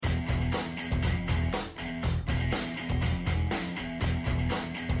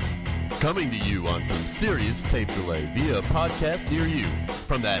Coming to you on some serious tape delay via a podcast near you.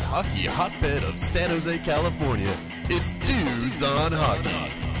 From that hockey hotbed of San Jose, California, it's Dudes on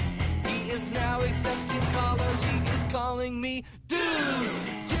Hockey. He is now accepting callers, he is calling me Dude.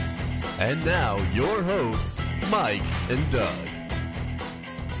 And now, your hosts, Mike and Doug.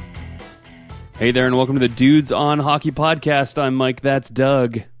 Hey there, and welcome to the Dudes on Hockey podcast. I'm Mike, that's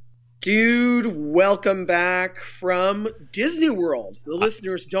Doug. Dude, welcome back from Disney World. The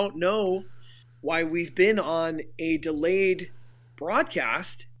listeners don't know why we've been on a delayed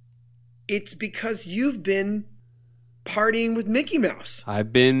broadcast. It's because you've been partying with Mickey Mouse.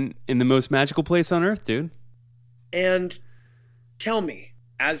 I've been in the most magical place on earth, dude. And tell me,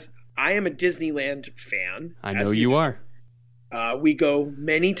 as I am a Disneyland fan. I know you are. We go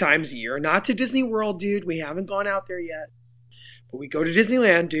many times a year. Not to Disney World, dude. We haven't gone out there yet. But we go to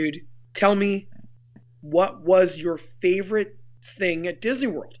Disneyland, dude. Tell me, what was your favorite thing at Disney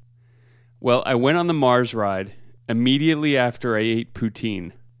World? Well, I went on the Mars ride immediately after I ate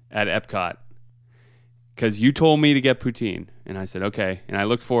poutine at Epcot. Because you told me to get poutine. And I said, okay. And I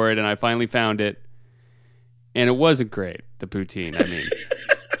looked for it, and I finally found it. And it wasn't great, the poutine. I mean,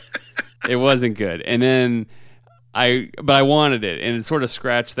 it wasn't good. And then but I wanted it. And it sort of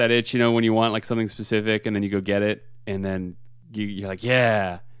scratched that itch, you know, when you want like something specific, and then you go get it. And then you're like,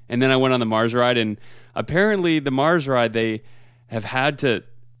 yeah. And then I went on the Mars ride, and apparently the Mars ride, they have had to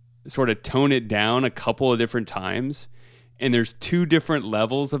sort of tone it down a couple of different times. And there's two different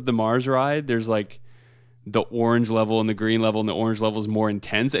levels of the Mars ride. There's like the orange level and the green level, and the orange level is more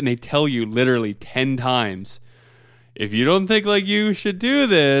intense. And they tell you literally 10 times, if you don't think like you should do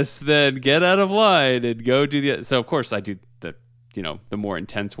this, then get out of line and go do the. So of course I do the more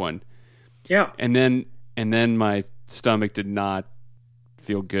intense one. Yeah. And then my stomach did not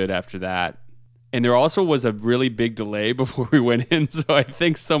feel good after that. And there also was a really big delay before we went in, so I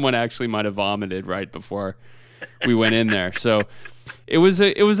think someone actually might have vomited right before we went in there. So it was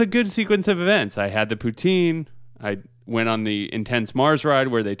a good sequence of events. I had the poutine. I went on the intense Mars ride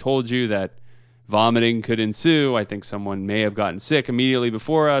where they told you that vomiting could ensue. I think someone may have gotten sick immediately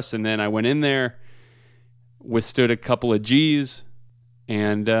before us, and then I went in there, withstood a couple of G's,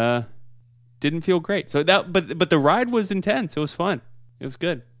 and didn't feel great. So but the ride was intense. It was fun. It was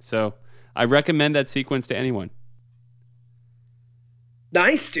good. So I recommend that sequence to anyone.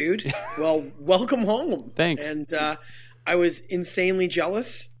 Nice, dude. Well, welcome home. Thanks. And I was insanely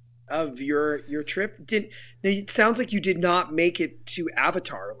jealous of your trip. It sounds like you did not make it to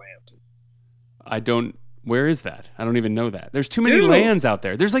Avatar Land. Where is that? I don't even know that. There's too many lands out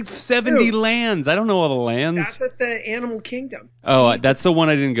there. There's like 70 lands. I don't know all the lands. That's at the Animal Kingdom. Oh, that's the one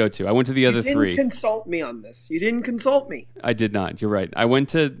I didn't go to. I went to the other three. You didn't consult me on this. You didn't consult me. I did not. You're right. I went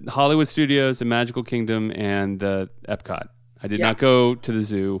to Hollywood Studios, the Magical Kingdom, and Epcot. I did not go to the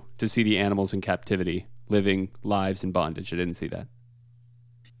zoo to see the animals in captivity, living lives in bondage. I didn't see that.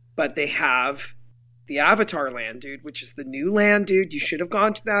 But they have the Avatar Land, dude, which is the new land, dude. You should have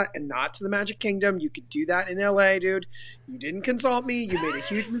gone to that and not to the Magic Kingdom. You could do that in LA, dude. You didn't consult me. You made a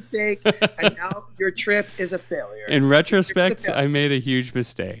huge mistake, and now your trip is a failure. In retrospect, I made a huge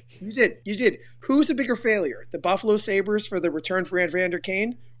mistake. You did. Who's a bigger failure? The Buffalo Sabres for the return for Evander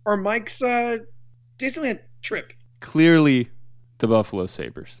Kane, or Mike's Disneyland trip? Clearly, the Buffalo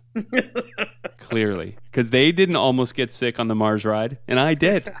Sabres. Clearly. Because they didn't almost get sick on the Mars ride, and I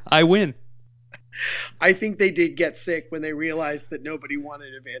did. I win. I think they did get sick when they realized that nobody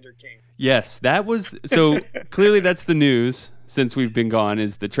wanted Evander Kane. Yes, that was so clearly that's the news since we've been gone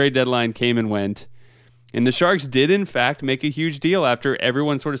is the trade deadline came and went. And the Sharks did in fact make a huge deal after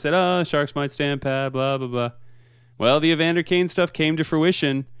everyone sort of said, "Oh, Sharks might stand pat, blah blah blah." Well, the Evander Kane stuff came to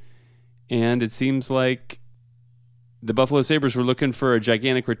fruition, and it seems like the Buffalo Sabres were looking for a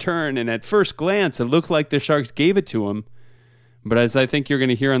gigantic return, and at first glance it looked like the Sharks gave it to him. But as I think you're going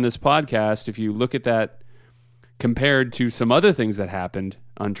to hear on this podcast, if you look at that compared to some other things that happened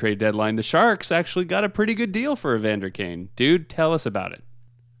on trade deadline, the Sharks actually got a pretty good deal for Evander Kane. Dude, tell us about it.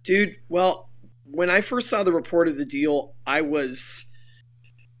 Dude, well, when I first saw the report of the deal, I was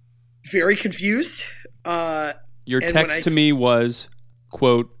very confused. Your text to me was,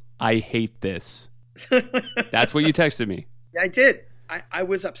 quote, "I hate this." That's what you texted me. I did. I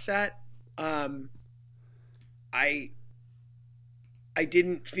was upset. I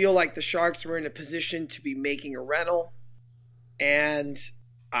didn't feel like the Sharks were in a position to be making a rental. And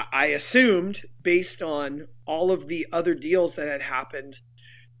I assumed, based on all of the other deals that had happened,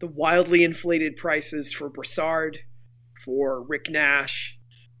 the wildly inflated prices for Brassard, for Rick Nash,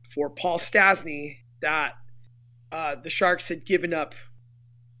 for Paul Stastny, that the Sharks had given up,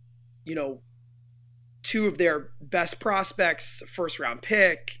 two of their best prospects, first round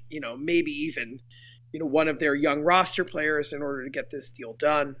pick, maybe even, one of their young roster players in order to get this deal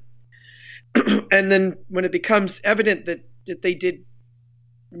done. And then when it becomes evident that they did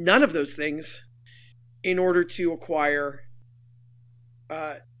none of those things in order to acquire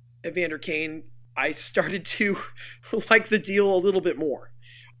Evander Kane, I started to like the deal a little bit more.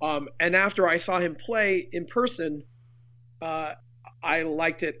 And after I saw him play in person, I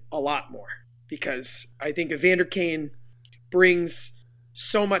liked it a lot more, because I think Evander Kane brings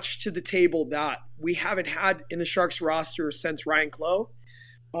so much to the table that we haven't had in the Sharks roster since Ryan Clough,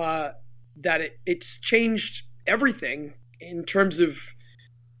 that it's changed everything in terms of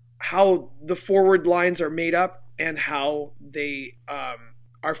how the forward lines are made up and how they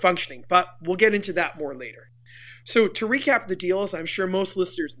are functioning. But we'll get into that more later. So to recap the deal, as I'm sure most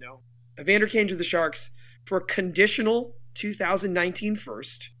listeners know, Evander Kane to the Sharks for a conditional 2019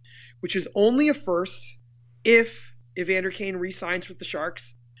 first, which is only a first if Evander Kane re-signs with the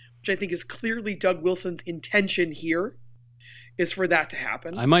Sharks, which I think is clearly Doug Wilson's intention here, is for that to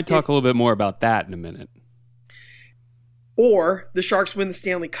happen. I might talk a little bit more about that in a minute. Or the Sharks win the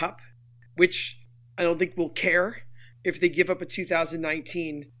Stanley Cup, which I don't think we'll care if they give up a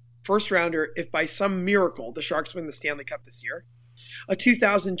 2019 first rounder if by some miracle the Sharks win the Stanley Cup this year. A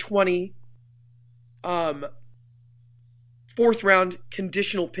 2020 fourth round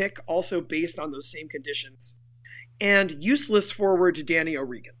conditional pick, also based on those same conditions. And useless forward Danny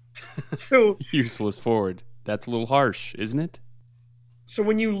O'Regan. So useless forward. That's a little harsh, isn't it? So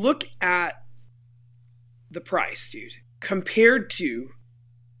when you look at the price, dude, compared to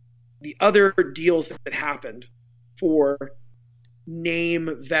the other deals that happened for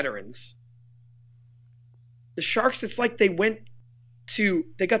name veterans, the Sharks, it's like they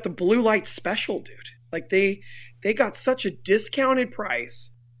got the blue light special, dude. Like they got such a discounted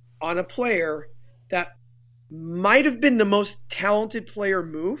price on a player that might have been the most talented player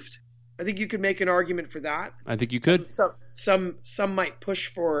moved. I think you could make an argument for that. I think you could. Some might push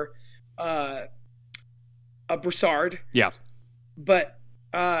for a Broussard. Yeah. But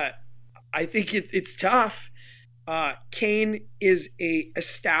I think it's tough. Kane is a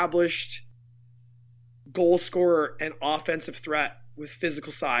established goal scorer and offensive threat with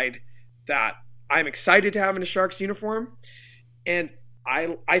physical side that I'm excited to have in a Sharks uniform. And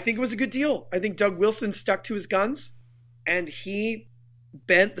I think it was a good deal. I think Doug Wilson stuck to his guns, and he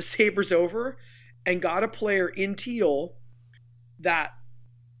bent the Sabres over and got a player in Teal that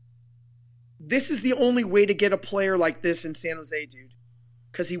this is the only way to get a player like this in San Jose, dude,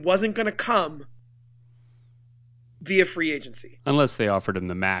 because he wasn't going to come via free agency. Unless they offered him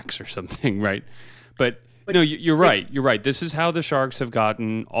the max or something, right? But no, you're right. You're right. This is how the Sharks have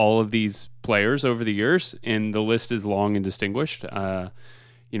gotten all of these players over the years, and the list is long and distinguished. I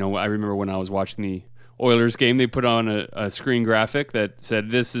remember when I was watching the Oilers game, they put on a screen graphic that said,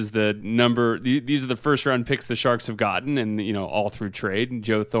 this is the number, these are the first round picks the Sharks have gotten, and, all through trade, and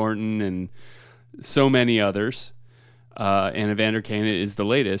Joe Thornton and so many others. And Evander Kane is the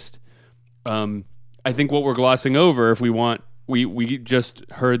latest. I think what we're glossing over, if we want, we just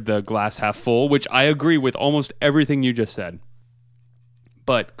heard the glass half full, which I agree with almost everything you just said.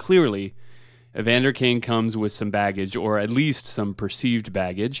 But clearly, Evander Kane comes with some baggage, or at least some perceived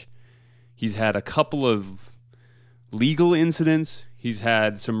baggage. He's had a couple of legal incidents. He's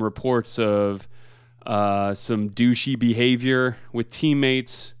had some reports of some douchey behavior with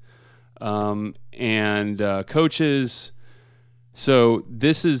teammates and coaches. So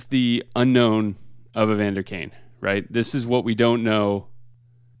this is the unknown of Evander Kane, right? This is what we don't know.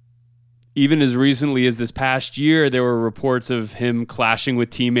 Even as recently as this past year, there were reports of him clashing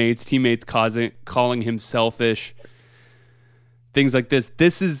with teammates calling him selfish, things like this.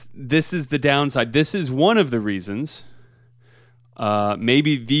 This is the downside. This is one of the reasons,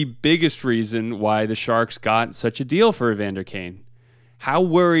 maybe the biggest reason why the Sharks got such a deal for Evander Kane. How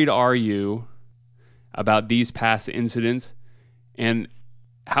worried are you about these past incidents, and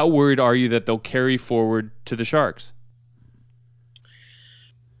how worried are you that they'll carry forward to the Sharks?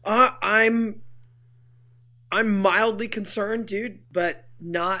 I'm mildly concerned, dude, but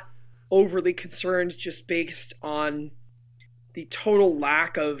not overly concerned, just based on the total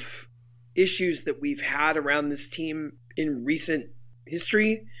lack of issues that we've had around this team in recent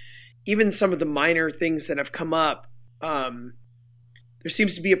history. Even some of the minor things that have come up, there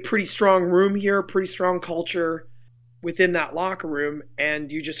seems to be a pretty strong room here, a pretty strong culture within that locker room,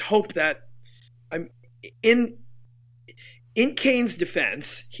 and you just hope that in Kane's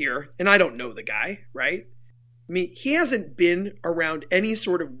defense here, and I don't know the guy, right? I mean, he hasn't been around any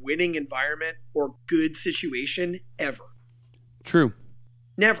sort of winning environment or good situation ever. True.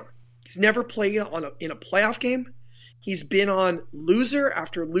 Never. He's never played in a playoff game. He's been on loser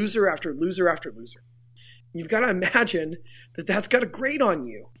after loser after loser after loser. You've got to imagine that that's got to grate on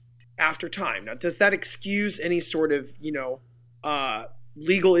you after time. Now, does that excuse any sort of,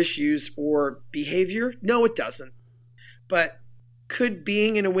 legal issues or behavior? No, it doesn't. But could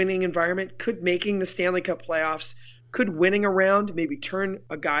being in a winning environment, could making the Stanley Cup playoffs, could winning a round maybe turn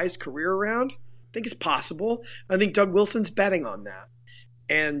a guy's career around? I think it's possible. I think Doug Wilson's betting on that.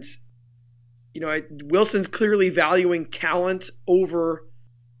 And, Wilson's clearly valuing talent over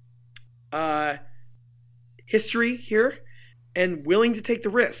history here and willing to take the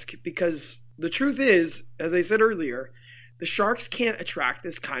risk, because the truth is, as I said earlier, the Sharks can't attract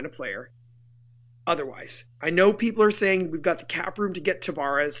this kind of player otherwise. I know people are saying we've got the cap room to get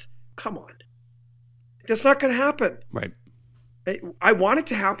Tavares. Come on. That's not going to happen. Right. I want it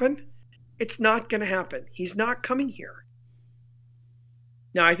to happen. It's not going to happen. He's not coming here.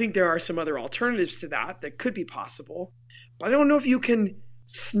 Now, I think there are some other alternatives to that could be possible, but I don't know if you can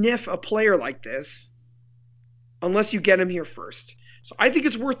sniff a player like this unless you get him here first. So I think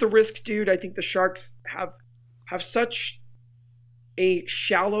it's worth the risk, dude. I think the Sharks have such a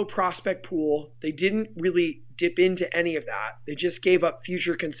shallow prospect pool. They didn't really dip into any of that. They just gave up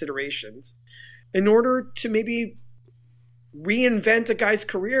future considerations in order to maybe reinvent a guy's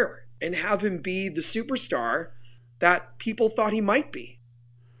career and have him be the superstar that people thought he might be.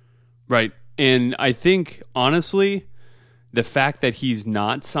 Right. And I think, honestly, the fact that he's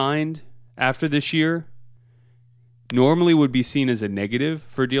not signed after this year normally would be seen as a negative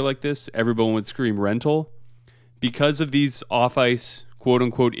for a deal like this. Everyone would scream rental because of these off-ice,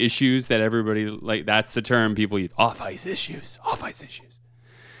 quote-unquote, issues that everybody, like, that's the term people use, off-ice issues.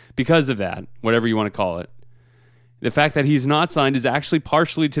 Because of that, whatever you want to call it, the fact that he's not signed is actually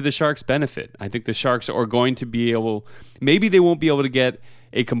partially to the Sharks' benefit. I think the Sharks are going to be able, maybe they won't be able to get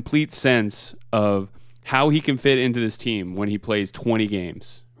a complete sense of how he can fit into this team when he plays 20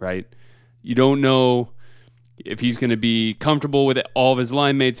 games, right? You don't know if he's going to be comfortable with all of his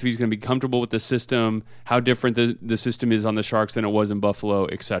line mates, if he's going to be comfortable with the system, how different the system is on the Sharks than it was in Buffalo,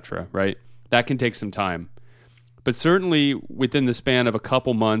 etc., right? That can take some time. But certainly within the span of a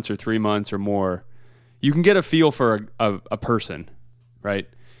couple months or 3 months or more, you can get a feel for a person, right?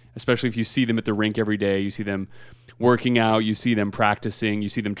 Especially if you see them at the rink every day, you see them working out, you see them practicing, you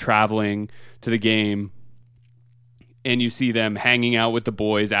see them traveling to the game, and you see them hanging out with the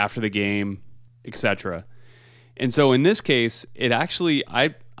boys after the game, etc. And so in this case, it actually,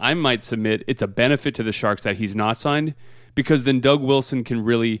 I might submit, it's a benefit to the Sharks that he's not signed, because then Doug Wilson can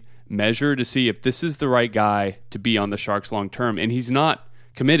really measure to see if this is the right guy to be on the Sharks long term, and he's not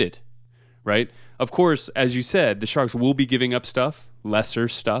committed, right? Of course, as you said, the Sharks will be giving up stuff, lesser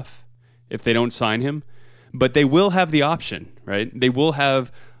stuff, if they don't sign him, but they will have the option, right? They will have,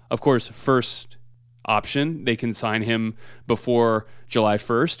 of course, first option. They can sign him before July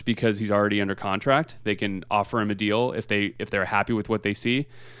 1st because he's already under contract. They can offer him a deal if they're happy with what they see.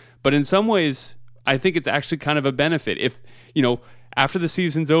 But in some ways, I think it's actually kind of a benefit. If, after the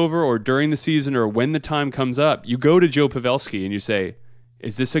season's over or during the season or when the time comes up, you go to Joe Pavelski and you say,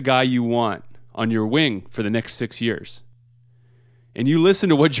 is this a guy you want on your wing for the next 6 years? And you listen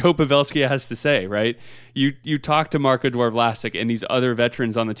to what Joe Pavelski has to say, right? You talk to Marc-Edouard Vlasic and these other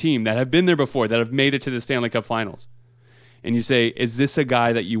veterans on the team that have been there before, that have made it to the Stanley Cup Finals. And you say, is this a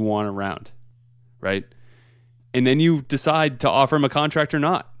guy that you want around, right? And then you decide to offer him a contract or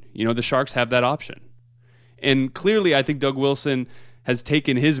not. The Sharks have that option. And clearly, I think Doug Wilson has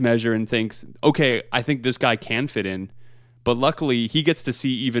taken his measure and thinks, okay, I think this guy can fit in. But luckily, he gets to see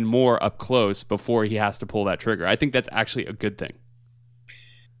even more up close before he has to pull that trigger. I think that's actually a good thing.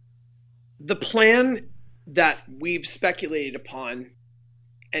 The plan that we've speculated upon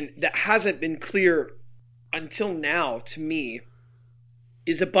and that hasn't been clear until now to me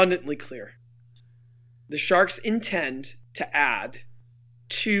is abundantly clear. The Sharks intend to add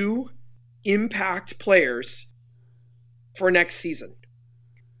 2 impact players for next season.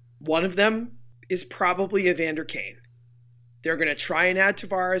 One of them is probably Evander Kane. They're going to try and add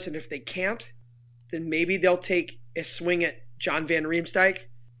Tavares, and if they can't, then maybe they'll take a swing at John Van Riemsdyk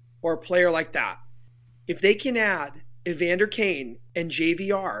or a player like that. If they can add Evander Kane and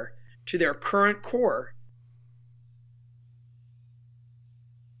JVR to their current core,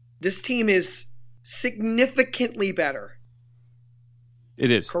 this team is significantly better. It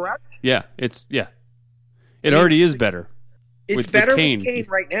is. Correct? Yeah, It already is better. It's better with Kane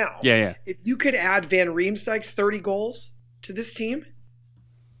right now. Yeah. If you could add Van Riemsdyk's 30 goals to this team,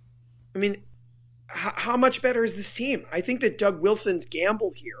 I mean, how much better is this team? I think that Doug Wilson's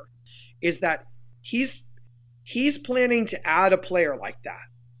gamble here is that he's planning to add a player like that.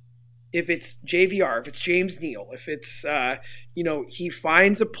 if it's JVR, if it's James Neal, if it's he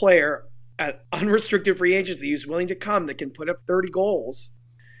finds a player at unrestricted free agency who's willing to come that can put up 30 goals,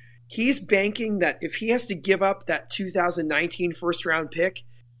 he's banking that if he has to give up that 2019 first round pick,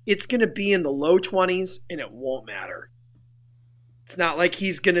 it's going to be in the low 20s and it won't matter. It's not like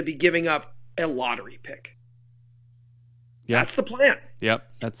he's going to be giving up a lottery pick. Yeah. That's the plan. Yep,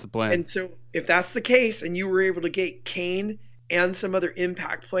 that's the plan. And so if that's the case and you were able to get Kane and some other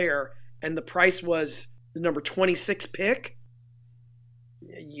impact player and the price was the number 26 pick,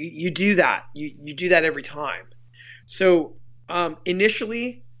 you do that. You do that every time. So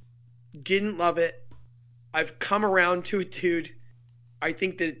initially, didn't love it. I've come around to it, dude. I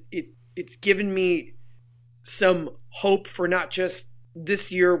think that it's given me some hope for not just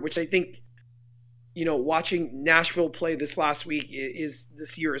this year, which I think, watching Nashville play this last week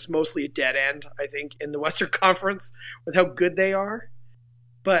this year is mostly a dead end, I think, in the Western Conference with how good they are.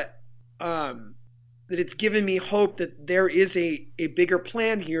 But that it's given me hope that there is a bigger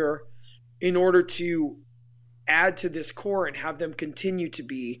plan here in order to add to this core and have them continue to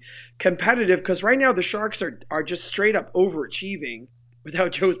be competitive. Because right now the Sharks are just straight up overachieving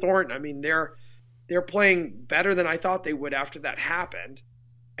without Joe Thornton. I mean, they're playing better than I thought they would after that happened.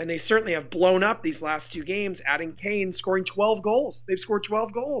 And they certainly have blown up these last two games, adding Kane, scoring 12 goals. They've scored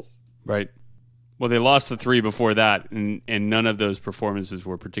 12 goals. Right. Well, they lost the 3 before that, and none of those performances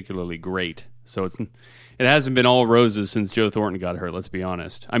were particularly great. So it hasn't been all roses since Joe Thornton got hurt, let's be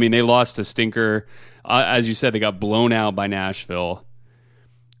honest. I mean, they lost a stinker. As you said, they got blown out by Nashville.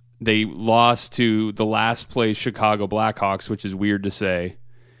 They lost to the last place Chicago Blackhawks, which is weird to say.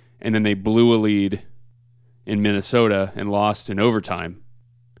 And then they blew a lead in Minnesota and lost in overtime.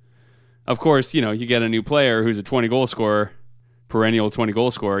 Of course, you get a new player who's a 20-goal scorer, perennial 20-goal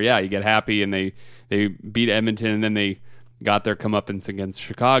scorer. Yeah, you get happy, and they beat Edmonton, and then they got their comeuppance against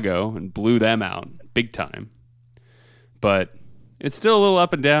Chicago and blew them out big time. But it's still a little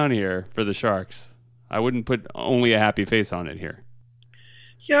up and down here for the Sharks. I wouldn't put only a happy face on it here.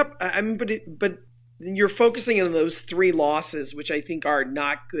 Yep, I mean, but you're focusing on those 3 losses, which I think are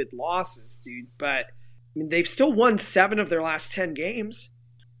not good losses, dude. But I mean, they've still won 7 of their last 10 games.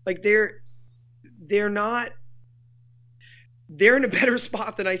 Like they're in a better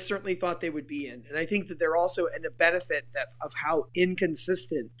spot than I certainly thought they would be in. And I think that they're also in a benefit of how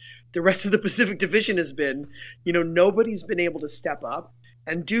inconsistent the rest of the Pacific Division has been. Nobody's been able to step up.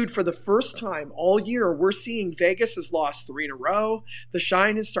 And dude, for the first time all year, we're seeing Vegas has lost 3 in a row. The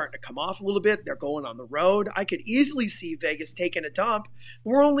shine is starting to come off a little bit. They're going on the road. I could easily see Vegas taking a dump.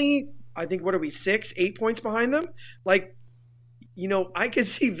 We're only, I think, 6, 8 points behind them? I could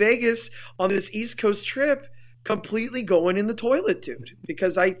see Vegas on this East Coast trip completely going in the toilet, dude,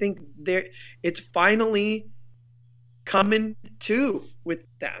 because I think it's finally coming to with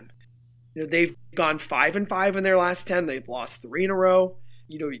them. They've gone 5-5 in their last 10. They've lost 3 in a row.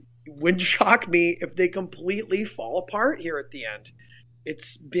 It wouldn't shock me if they completely fall apart here at the end.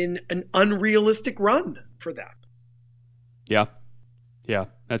 It's been an unrealistic run for them. Yeah,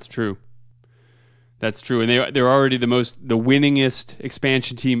 that's true. That's true, and they're already the winningest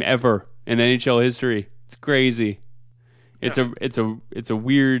expansion team ever in NHL history. It's crazy. It's a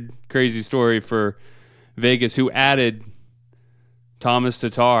weird, crazy story for Vegas, who added Thomas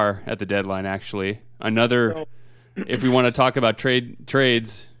Tatar at the deadline. Actually, another. If we want to talk about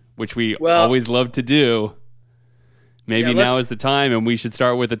trades, which we always love to do, maybe now is the time, and we should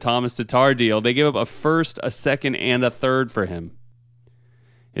start with the Thomas Tatar deal. They gave up a first, a second, and a third for him.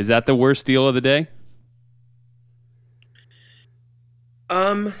 Is that the worst deal of the day?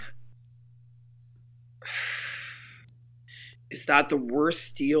 Is that the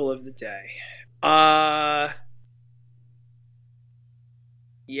worst deal of the day?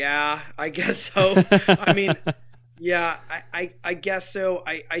 Yeah, I guess so. I mean, yeah, I guess so.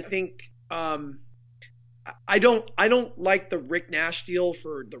 I think I don't like the Rick Nash deal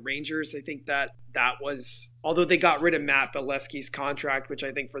for the Rangers. I think that was, although they got rid of Matt Beleskey's contract, which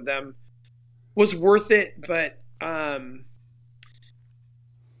I think for them was worth it, but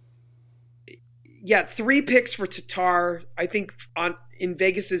yeah, 3 picks for Tatar. I think in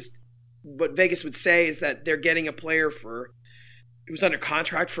Vegas's, what Vegas would say is that they're getting a player who's under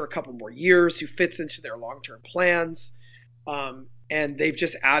contract for a couple more years, who fits into their long-term plans, and they've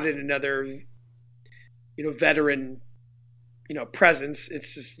just added another, veteran, presence.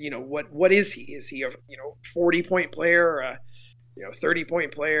 It's just, what is he? Is he a 40-point player, or a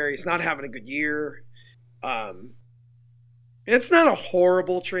 30-point player? He's not having a good year. It's not a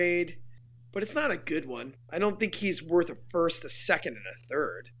horrible trade, but it's not a good one. I don't think he's worth a first, a second, and a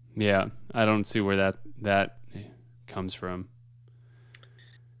third. Yeah, I don't see where that comes from.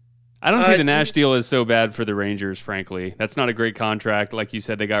 I don't see the Nash deal as so bad for the Rangers, frankly. That's not a great contract. Like you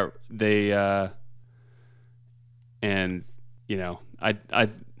said, they got they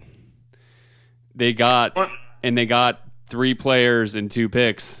got 3 players and 2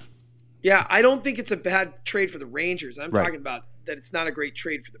 picks. Yeah, I don't think it's a bad trade for the Rangers. I'm Right. talking about that it's not a great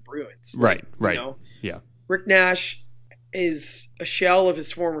trade for the Bruins. Right. You know, Yeah. Rick Nash is a shell of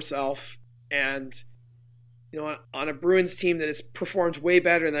his former self, and on a Bruins team that has performed way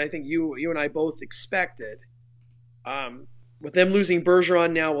better than I think you and I both expected. With them losing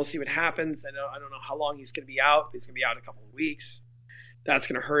Bergeron now, we'll see what happens. I don't know how long he's going to be out. He's going to be out a couple of weeks. That's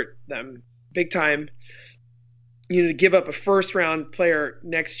going to hurt them big time. To give up a first-round player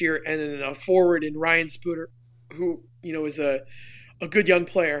next year and then a forward in Ryan Spooner, who is a good young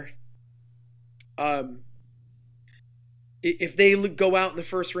player. If they go out in the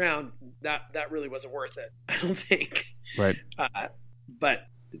first round, that really wasn't worth it, I don't think. Right. But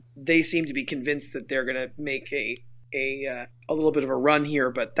they seem to be convinced that they're going to make a little bit of a run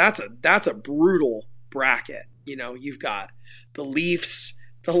here. But that's a brutal bracket. You've got the Leafs,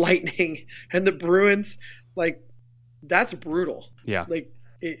 the Lightning, and the Bruins. Like, that's brutal. Yeah. Like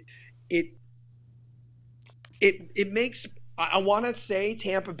it makes. I want to say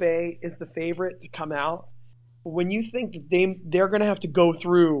Tampa Bay is the favorite to come out. But when you think that they're going to have to go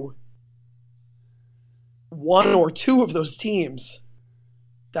through one or two of those teams,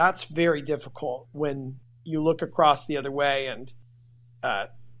 that's very difficult when you look across the other way, and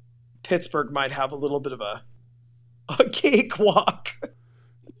Pittsburgh might have a little bit of a cakewalk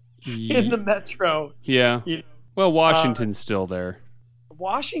in the Metro. Yeah. Well, Washington's still there.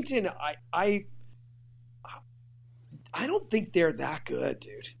 Washington, I don't think they're that good,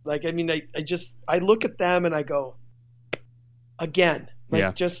 dude. Like, I mean, I look at them and I go, again,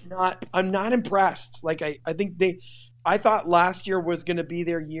 I'm not impressed. Like, I think I thought last year was going to be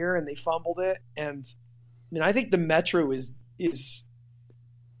their year and they fumbled it. And I mean, I think the Metro is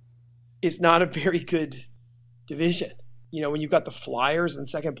not a very good division. When you've got the Flyers in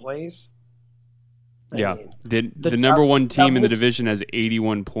second place. I mean, the number one team in the division has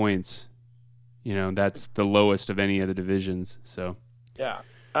 81 points. That's the lowest of any of the divisions. So yeah,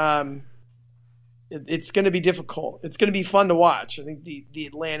 it's going to be difficult. It's going to be fun to watch. I think the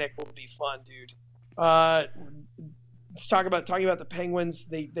Atlantic will be fun, dude. Let's talking about the Penguins.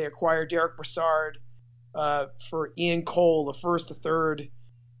 They acquired Derek Brassard for Ian Cole, the first, a third,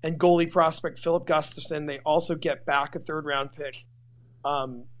 and goalie prospect Philip Gustafson. They also get back a 3rd round pick.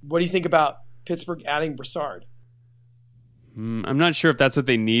 What do you think about Pittsburgh adding Brassard? I'm not sure if that's what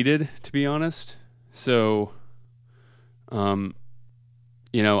they needed, to be honest. So,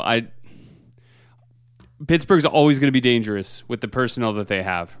 Pittsburgh's always going to be dangerous with the personnel that they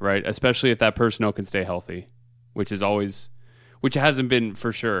have, right? Especially if that personnel can stay healthy, which hasn't been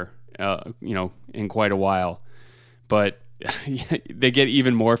for sure, in quite a while. But they get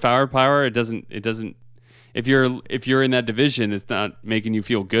even more firepower. It doesn't. If you're in that division, it's not making you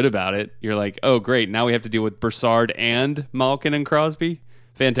feel good about it. You're like, oh, great. Now we have to deal with Brassard and Malkin and Crosby.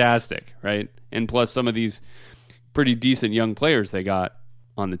 Fantastic, right? And plus some of these pretty decent young players they got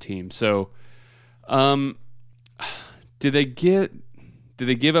on the team. So, did they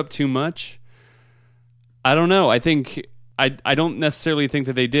give up too much? I don't know. I think I don't necessarily think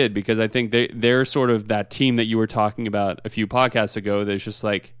that they did, because I think they're sort of that team that you were talking about a few podcasts ago. That's just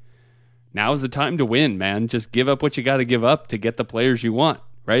like, now's the time to win, man. Just give up what you got to give up to get the players you want,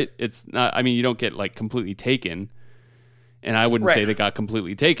 right? It's not. I mean, you don't get like completely taken, and I wouldn't say they got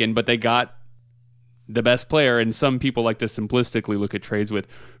completely taken, but they got the best player. And some people like to simplistically look at trades with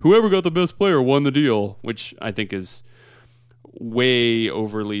whoever got the best player won the deal, which I think is way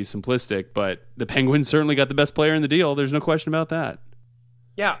overly simplistic. But the Penguins certainly got the best player in the deal. There's no question about that.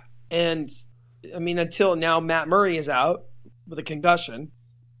 Yeah, and I mean, until now, Matt Murray is out with a concussion,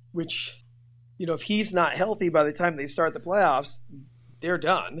 which, if he's not healthy by the time they start the playoffs, they're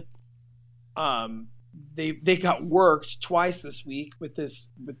done. They got worked twice this week with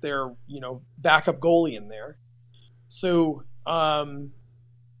their backup goalie in there. So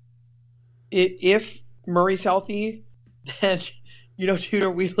if Murray's healthy, then dude,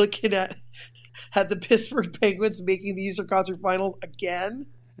 are we looking at the Pittsburgh Penguins making the Eastern Conference Finals again?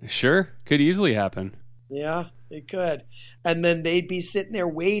 Sure, could easily happen. Yeah, it could. And then they'd be sitting there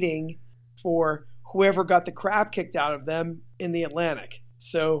waiting for whoever got the crap kicked out of them in the Atlantic.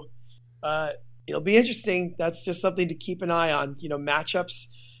 So it'll be interesting. That's just something to keep an eye on. Matchups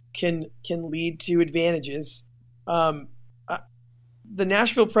can lead to advantages. The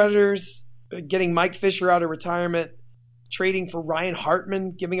Nashville Predators getting Mike Fisher out of retirement, trading for Ryan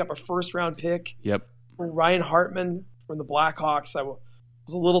Hartman, giving up a 1st round pick. Yep. For Ryan Hartman from the Blackhawks. I was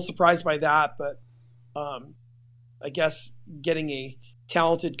was a little surprised by that, but I guess getting a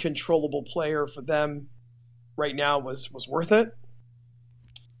talented, controllable player for them right now was worth it.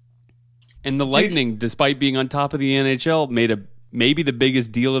 And the Lightning, despite being on top of the NHL, made maybe the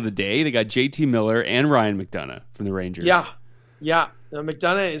biggest deal of the day. They got JT Miller and Ryan McDonagh from the Rangers. Yeah. Now,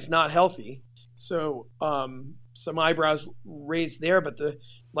 McDonagh is not healthy, so some eyebrows raised there, but the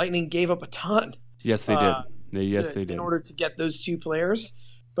Lightning gave up a ton. Yes, they did. They did. In order to get those two players.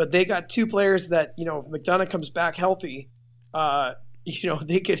 But they got two players that, if McDonagh comes back healthy,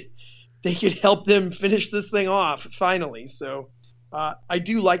 they could help them finish this thing off finally. So I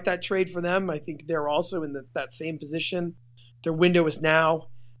do like that trade for them. I think they're also in that same position. Their window is now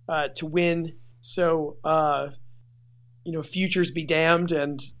to win. So, futures be damned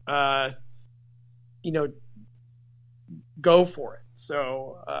and, go for it.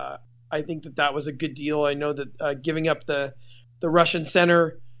 So I think that was a good deal. I know that giving up the Russian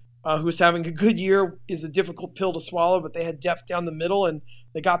center who's having a good year is a difficult pill to swallow, but they had depth down the middle, and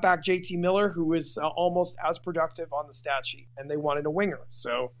they got back JT Miller, who was almost as productive on the stat sheet, and they wanted a winger.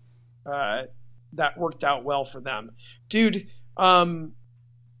 So that worked out well for them. Dude,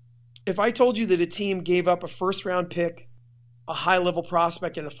 if I told you that a team gave up a first-round pick, a high-level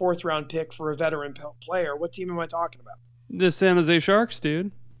prospect, and a fourth-round pick for a veteran player, what team am I talking about? The San Jose Sharks,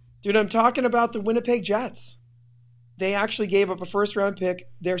 dude. Dude, I'm talking about the Winnipeg Jets. They actually gave up a first-round pick,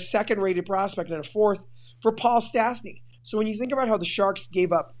 their second-rated prospect, and a fourth for Paul Stastny. So when you think about how the Sharks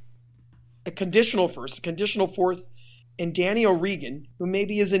gave up a conditional first, a conditional fourth, and Danny O'Regan, who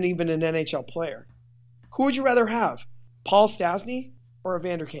maybe isn't even an NHL player, who would you rather have, Paul Stastny or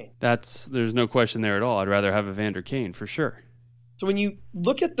Evander Kane? There's no question there at all. I'd rather have Evander Kane for sure. So when you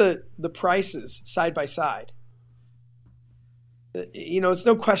look at the prices side by side, it's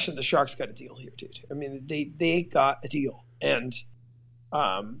no question the Sharks got a deal here, dude. I mean, they got a deal. And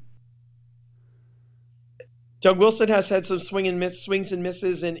Doug Wilson has had some swings and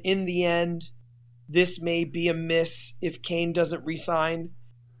misses, and in the end, this may be a miss if Kane doesn't re-sign,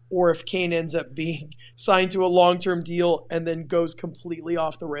 or if Kane ends up being signed to a long-term deal and then goes completely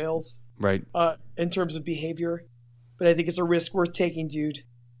off the rails. Right. In terms of behavior. But I think it's a risk worth taking, dude.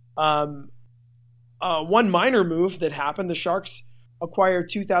 One minor move that happened, the Sharks acquired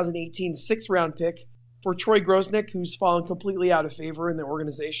 2018 sixth-round pick for Troy Grosnick, who's fallen completely out of favor in the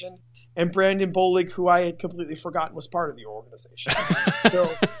organization, and Brandon Bolig, who I had completely forgotten was part of the organization.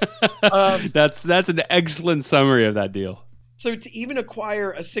 So, that's an excellent summary of that deal. So to even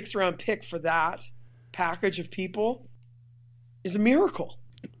acquire a sixth-round pick for that package of people is a miracle.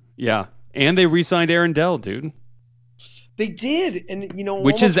 Yeah, and they re-signed Aaron Dell, dude. They did, and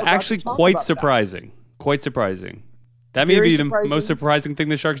which is actually quite surprising. That. Quite surprising. That may be the most surprising thing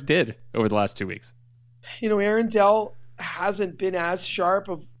the Sharks did over the last 2 weeks. Aaron Dell hasn't been as sharp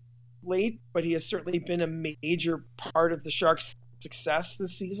of late, but he has certainly been a major part of the Sharks' success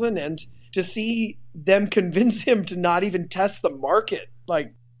this season. And to see them convince him to not even test the market,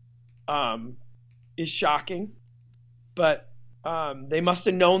 is shocking. But they must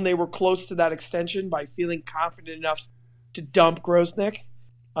have known they were close to that extension by feeling confident enough to dump Grosnick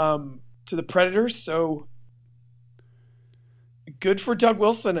to the Predators. So good for Doug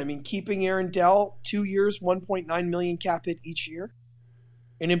Wilson. I mean, keeping Aaron Dell 2 years, $1.9 million cap hit each year,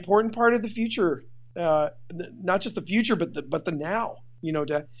 an important part of the future. Not just the future, but the now.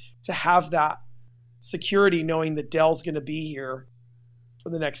 To have that security, knowing that Dell's going to be here for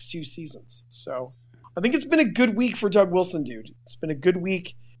the next 2 seasons. So I think it's been a good week for Doug Wilson, dude. It's been a good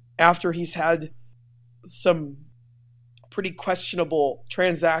week after he's had some pretty questionable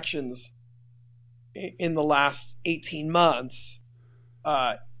transactions in the last 18 months.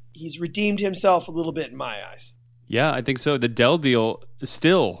 He's redeemed himself a little bit in my eyes. Yeah, I think so. The Dell deal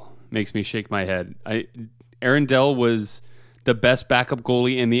still makes me shake my head. Aaron Dell was the best backup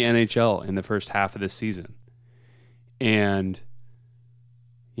goalie in the NHL in the first half of this season. And,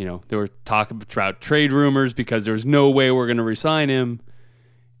 there were talk about trade rumors because there was no way we're going to re-sign him.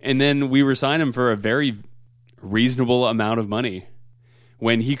 And then we re-signed him for a very reasonable amount of money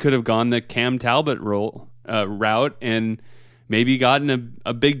when he could have gone the Cam Talbot route and maybe gotten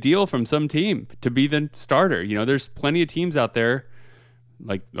a big deal from some team to be the starter. There's plenty of teams out there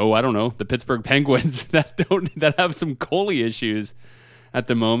the Pittsburgh Penguins that have some goalie issues at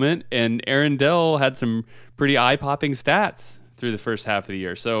the moment, and Aaron Dell had some pretty eye-popping stats through the first half of the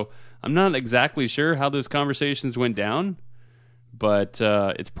year. So I'm not exactly sure how those conversations went down, but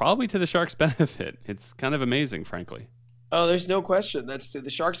it's probably to the Sharks' benefit. It's kind of amazing, frankly. Oh, there's no question. That's to the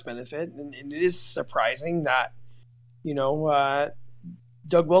Sharks' benefit, and it is surprising that,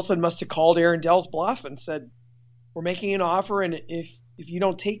 Doug Wilson must have called Aaron Dell's bluff and said, "We're making an offer, and if if you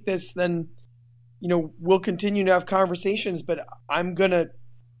don't take this, then we'll continue to have conversations. But I'm gonna,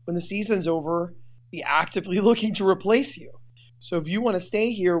 when the season's over, be actively looking to replace you. So if you want to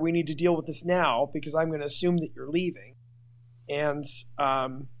stay here, we need to deal with this now, because I'm going to assume that you're leaving. And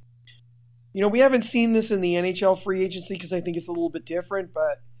we haven't seen this in the NHL free agency because I think it's a little bit different.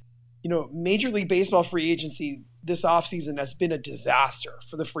 But Major League Baseball free agency this offseason has been a disaster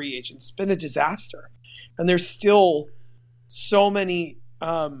for the free agents. It's been a disaster. And there's still so many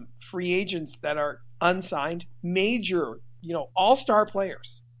free agents that are unsigned, major, all-star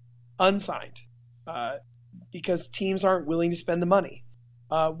players, unsigned, because teams aren't willing to spend the money.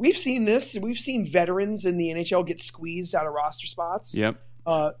 We've seen this. We've seen veterans in the NHL get squeezed out of roster spots. Yep.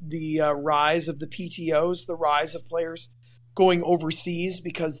 The rise of the PTOs, the rise of players going overseas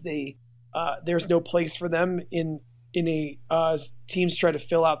because there's no place for them in teams try to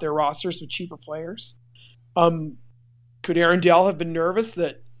fill out their rosters with cheaper players. Could Aaron Dell have been nervous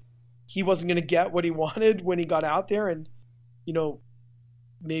that he wasn't going to get what he wanted when he got out there, and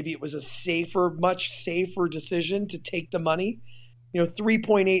maybe it was a much safer decision to take the money?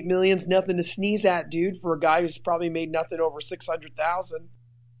 $3.8 million's nothing to sneeze at, dude, for a guy who's probably made nothing over $600,000.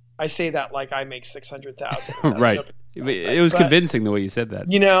 I say that like I make $600,000. Right. It was convincing the way you said that.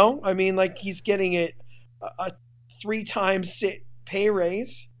 He's getting a 3 times pay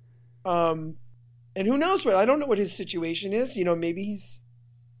raise. And who knows what? I don't know what his situation is. Maybe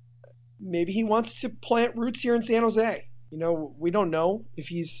he wants to plant roots here in San Jose. We don't know if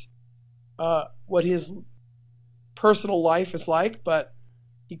he's what his personal life is like, but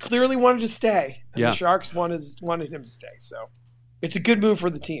he clearly wanted to stay. And the Sharks wanted him to stay. So it's a good move for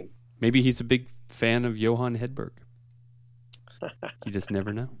the team. Maybe he's a big fan of Johan Hedberg. You just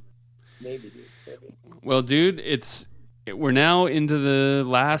never know. Maybe, dude. Maybe. Well, dude, we're now into the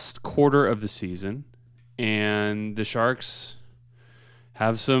last quarter of the season, and the Sharks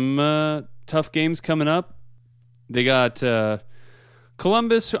have some tough games coming up. They got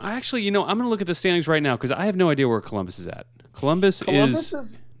Columbus. Actually, I'm going to look at the standings right now because I have no idea where Columbus is at. Columbus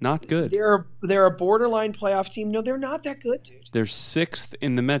is not good. They're a borderline playoff team. No, they're not that good, dude. They're 6th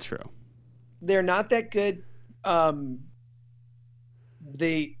in the Metro. They're not that good.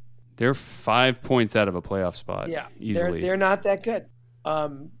 They're 5 points out of a playoff spot. Yeah, easily. They're not that good.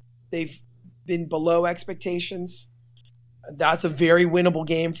 They've been below expectations. That's a very winnable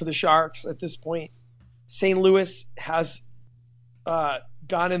game for the Sharks at this point. St. Louis has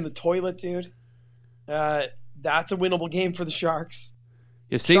gone in the toilet, dude. That's a winnable game for the Sharks.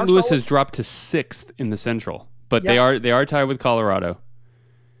 Yeah, St. Louis has dropped to 6th in the Central, but they are tied with Colorado.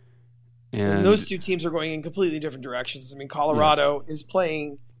 And those two teams are going in completely different directions. Colorado is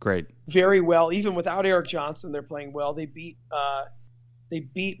playing great, very well, even without Eric Johnson. They're playing well. They beat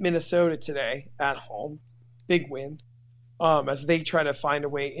Minnesota today at home, big win, as they try to find a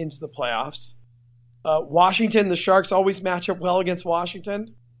way into the playoffs. Washington, the Sharks always match up well against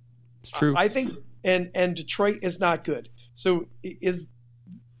Washington. It's true. I think, and Detroit is not good. So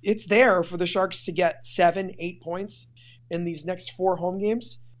it's there for the Sharks to get 7-8 points in these next 4 home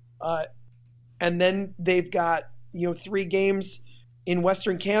games. And then they've got 3 games in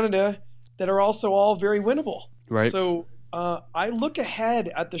Western Canada that are also all very winnable. Right. So I look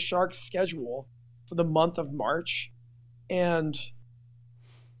ahead at the Sharks' schedule for the month of March, and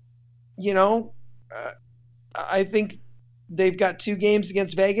I think they've got 2 games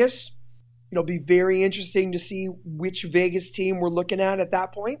against Vegas. It'll be very interesting to see which Vegas team we're looking at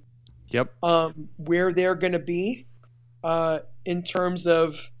that point. Yep. Where they're going to be in terms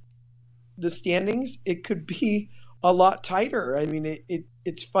of the standings. It could be a lot tighter.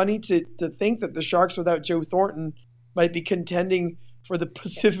 It's funny to think that the Sharks without Joe Thornton might be contending for the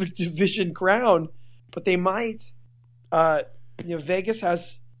Pacific Division crown, but they might. Vegas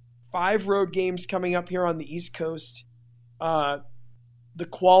has 5 road games coming up here on the East Coast. The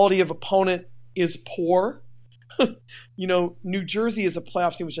quality of opponent is poor. New Jersey is a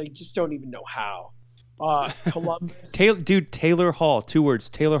playoff team, which I just don't even know how. Columbus. Taylor Hall. 2 words.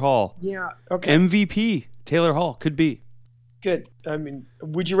 Taylor Hall. Yeah. Okay. MVP. Taylor Hall could be. Good.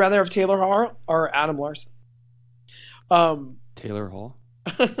 Would you rather have Taylor Hall or Adam Larson? Taylor Hall.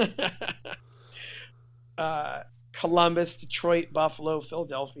 Columbus, Detroit, Buffalo,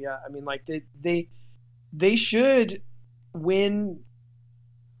 Philadelphia. They should win.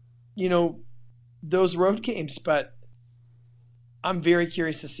 Those road games, but I'm very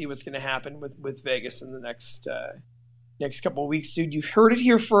curious to see what's going to happen with Vegas in the next couple of weeks, dude. You heard it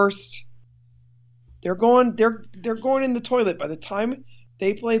here first. They're going in the toilet. By the time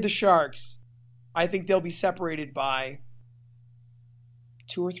they play the Sharks, I think they'll be separated by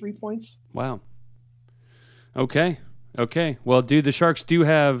 2 or 3 points. Wow. Okay. Okay. Well, dude, the Sharks do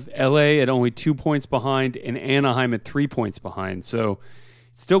have LA at only 2 points behind and Anaheim at 3 points behind. So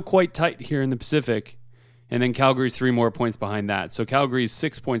it's still quite tight here in the Pacific. And then Calgary's 3 more points behind that. So Calgary's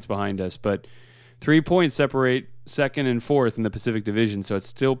 6 points behind us, but 3 points separate second and fourth in the Pacific Division. So it's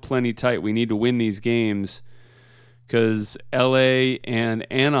still plenty tight. We need to win these games because LA and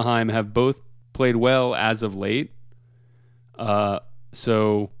Anaheim have both played well as of late.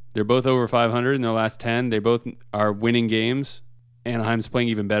 So they're both over 500 in their last 10. They both are winning games. Anaheim's playing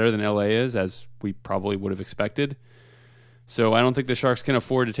even better than LA is, as we probably would have expected. So I don't think the Sharks can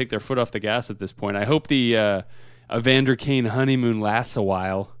afford to take their foot off the gas at this point. I hope the Evander Kane honeymoon lasts a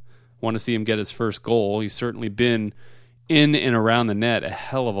while. Want to see him get his first goal. He's certainly been in and around the net a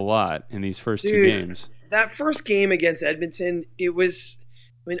hell of a lot in these first two games. That first game against Edmonton, it was,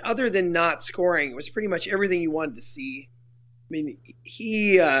 other than not scoring, it was pretty much everything you wanted to see.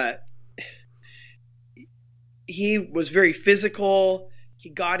 He was very physical. He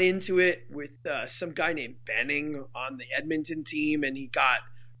got into it with some guy named Benning on the Edmonton team, and he got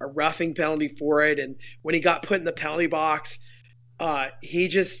a roughing penalty for it. And when he got put in the penalty box,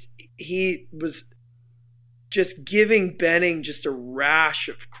 he was just giving Benning just a rash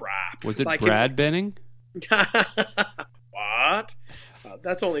of crap. Was it Brad Benning? What?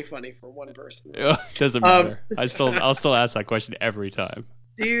 That's only funny for one person. Doesn't matter. I'll still ask that question every time.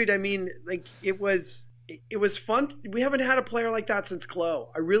 Dude, it was fun. We haven't had a player like that since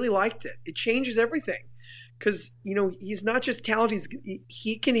Clough. I really liked it. It changes everything because, he's not just talented.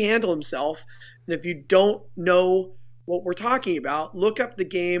 He can handle himself. And if you don't know what we're talking about, look up the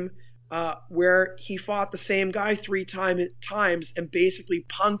game where he fought the same guy 3 times and basically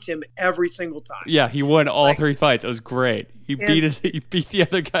punked him every single time. Yeah, he won all 3 fights. It was great. He beat the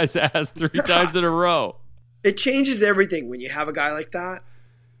other guy's ass 3 times in a row. It changes everything when you have a guy like that.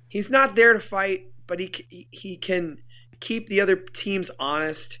 He's not there to fight, but he can keep the other teams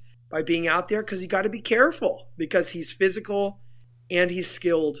honest by being out there because you got to be careful because he's physical and he's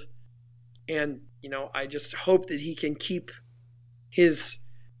skilled. And, I just hope that he can keep his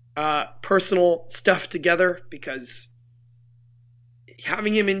personal stuff together because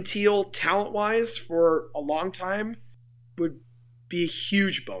having him in Teal talent-wise for a long time would be a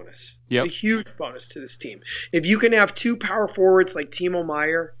huge bonus. Yep. A huge bonus to this team. If you can have 2 power forwards like Timo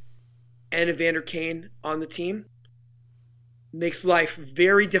Meier and Evander Kane on the team, makes life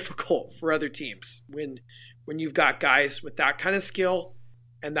very difficult for other teams when you've got guys with that kind of skill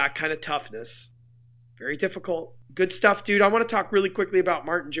and that kind of toughness. Very difficult. Good stuff, dude. I want to talk really quickly about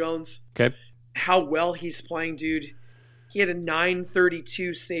Martin Jones. Okay. How well he's playing, dude. He had a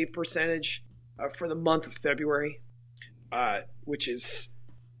 .932 save percentage for the month of February, which is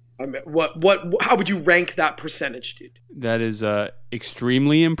how would you rank that percentage, dude? That is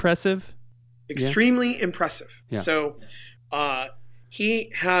extremely impressive. Extremely impressive. Yeah. So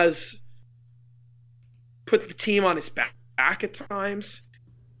he has put the team on his back at times.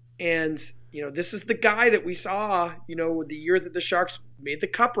 And, this is the guy that we saw, the year that the Sharks made the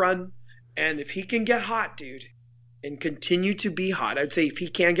cup run. And if he can get hot, dude, and continue to be hot, I'd say if he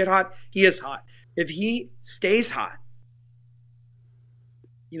can get hot, he is hot. If he stays hot,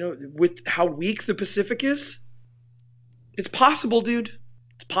 with how weak the Pacific is, it's possible, dude.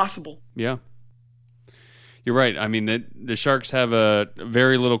 It's possible. Yeah. You're right. The Sharks have a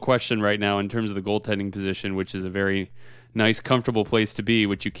very little question right now in terms of the goaltending position, which is a very nice, comfortable place to be,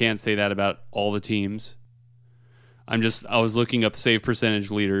 which you can't say that about all the teams. I was looking up save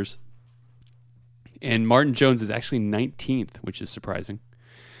percentage leaders, and Martin Jones is actually 19th, which is surprising.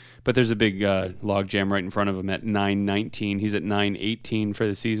 But there's a big log jam right in front of him at 919. He's at 918 for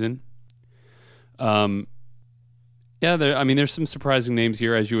the season. There's some surprising names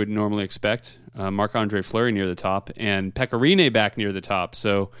here, as you would normally expect. Marc-Andre Fleury near the top, and Pekka Rinne back near the top.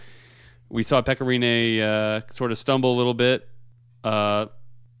 So we saw Pekka Rinne sort of stumble a little bit 2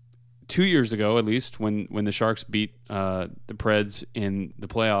 years ago, at least, when the Sharks beat the Preds in the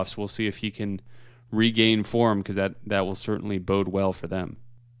playoffs. We'll see if he can regain form, because that will certainly bode well for them.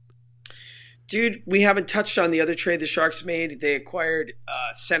 Dude, we haven't touched on the other trade the Sharks made. They acquired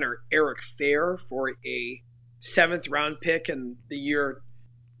center Eric Fehr for a 7th-round pick in the year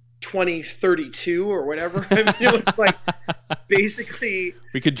 2032 or whatever. It was like basically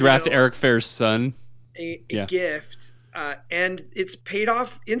we could draft Eric Fehr's son. A gift, and it's paid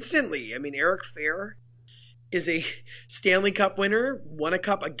off instantly. Eric Fehr is a Stanley Cup winner, won a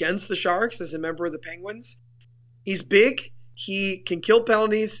cup against the Sharks as a member of the Penguins. He's big. He can kill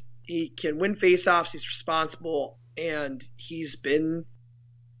penalties. He can win faceoffs. He's responsible, and he's been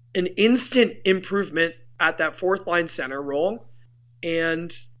an instant improvement at that 4th-line center role,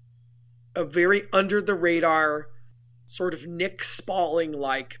 and a very under-the-radar sort of Nick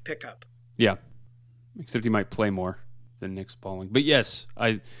Spaulding-like pickup. Yeah, except he might play more than Nick Spaulding. But yes,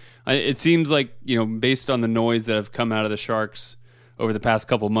 I it seems like, based on the noise that have come out of the Sharks over the past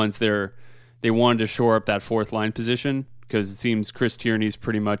couple months, they wanted to shore up that fourth line position, because it seems Chris Tierney's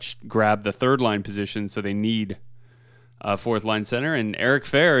pretty much grabbed the third line position, so they need a fourth line center. And Eric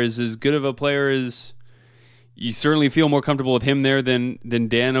Fehr is as good of a player as you certainly feel more comfortable with him there than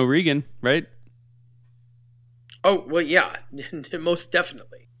Dan O'Regan, right? Oh, well, yeah, most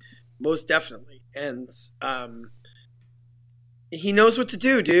definitely. And he knows what to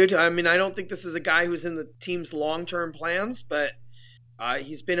do, dude. I mean, I don't think this is a guy who's in the team's long-term plans, but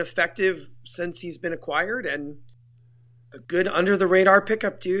he's been effective since he's been acquired, and a good under-the-radar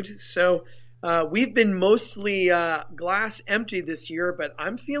pickup, dude. So we've been mostly glass empty this year, but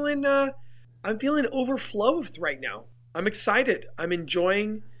I'm feeling overflowed right now. I'm excited. I'm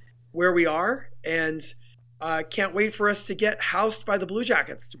enjoying where we are, and can't wait for us to get housed by the Blue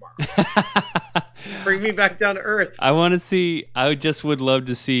Jackets tomorrow. Bring me back down to earth. I just would love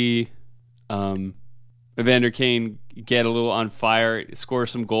to see Evander Kane get a little on fire, score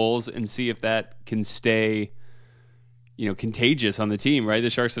some goals, and see if that can stay, contagious on the team, right? The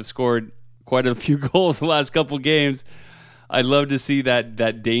Sharks have scored quite a few goals the last couple games. I'd love to see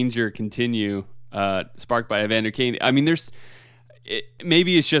that danger continue, sparked by Evander Kane. I mean,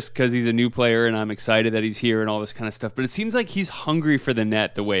 maybe it's just because he's a new player and I'm excited that he's here and all this kind of stuff, but it seems like he's hungry for the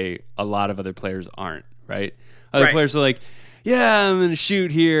net the way a lot of other players aren't, right? Other players are like, yeah, I'm going to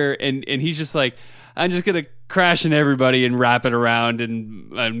shoot here. And he's just like, I'm just going to crash into everybody and wrap it around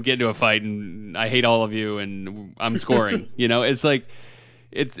and get into a fight and I hate all of you and I'm scoring. It's like,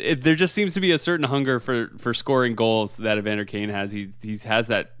 there just seems to be a certain hunger for scoring goals that Evander Kane has. He has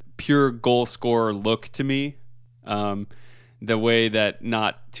that pure goal scorer look to me. The way that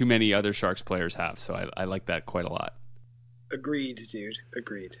not too many other Sharks players have. So I like that quite a lot. Agreed, dude.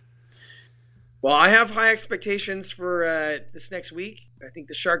 Agreed. Well, I have high expectations for this next week. I think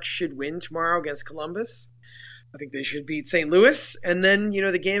the Sharks should win tomorrow against Columbus. I think they should beat St. Louis. And then,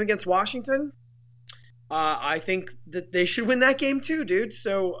 the game against Washington, I think that they should win that game too, dude.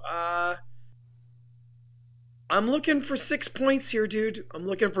 So I'm looking for 6 points here, dude. I'm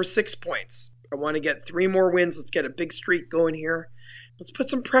looking for 6 points. I want to get 3 more wins. Let's get a big streak going here. Let's put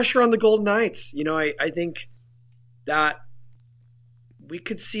some pressure on the Golden Knights. I think that we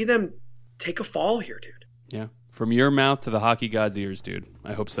could see them take a fall here, dude. Yeah. From your mouth to the hockey god's ears, dude.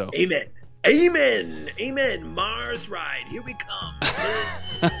 I hope so. Amen. Amen. Amen. Mars ride. Here we come.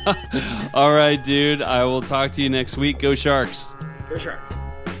 All right, dude. I will talk to you next week. Go Sharks. Go Sharks.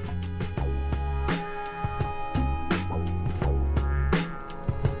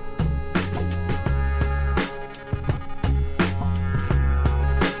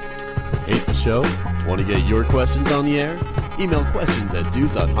 Hate the show? Want to get your questions on the air? Email questions at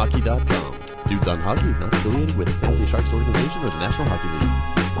dudesonhockey.com. Dudes on Hockey is not affiliated with the San Jose Sharks organization or the National Hockey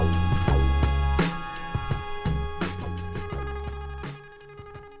League.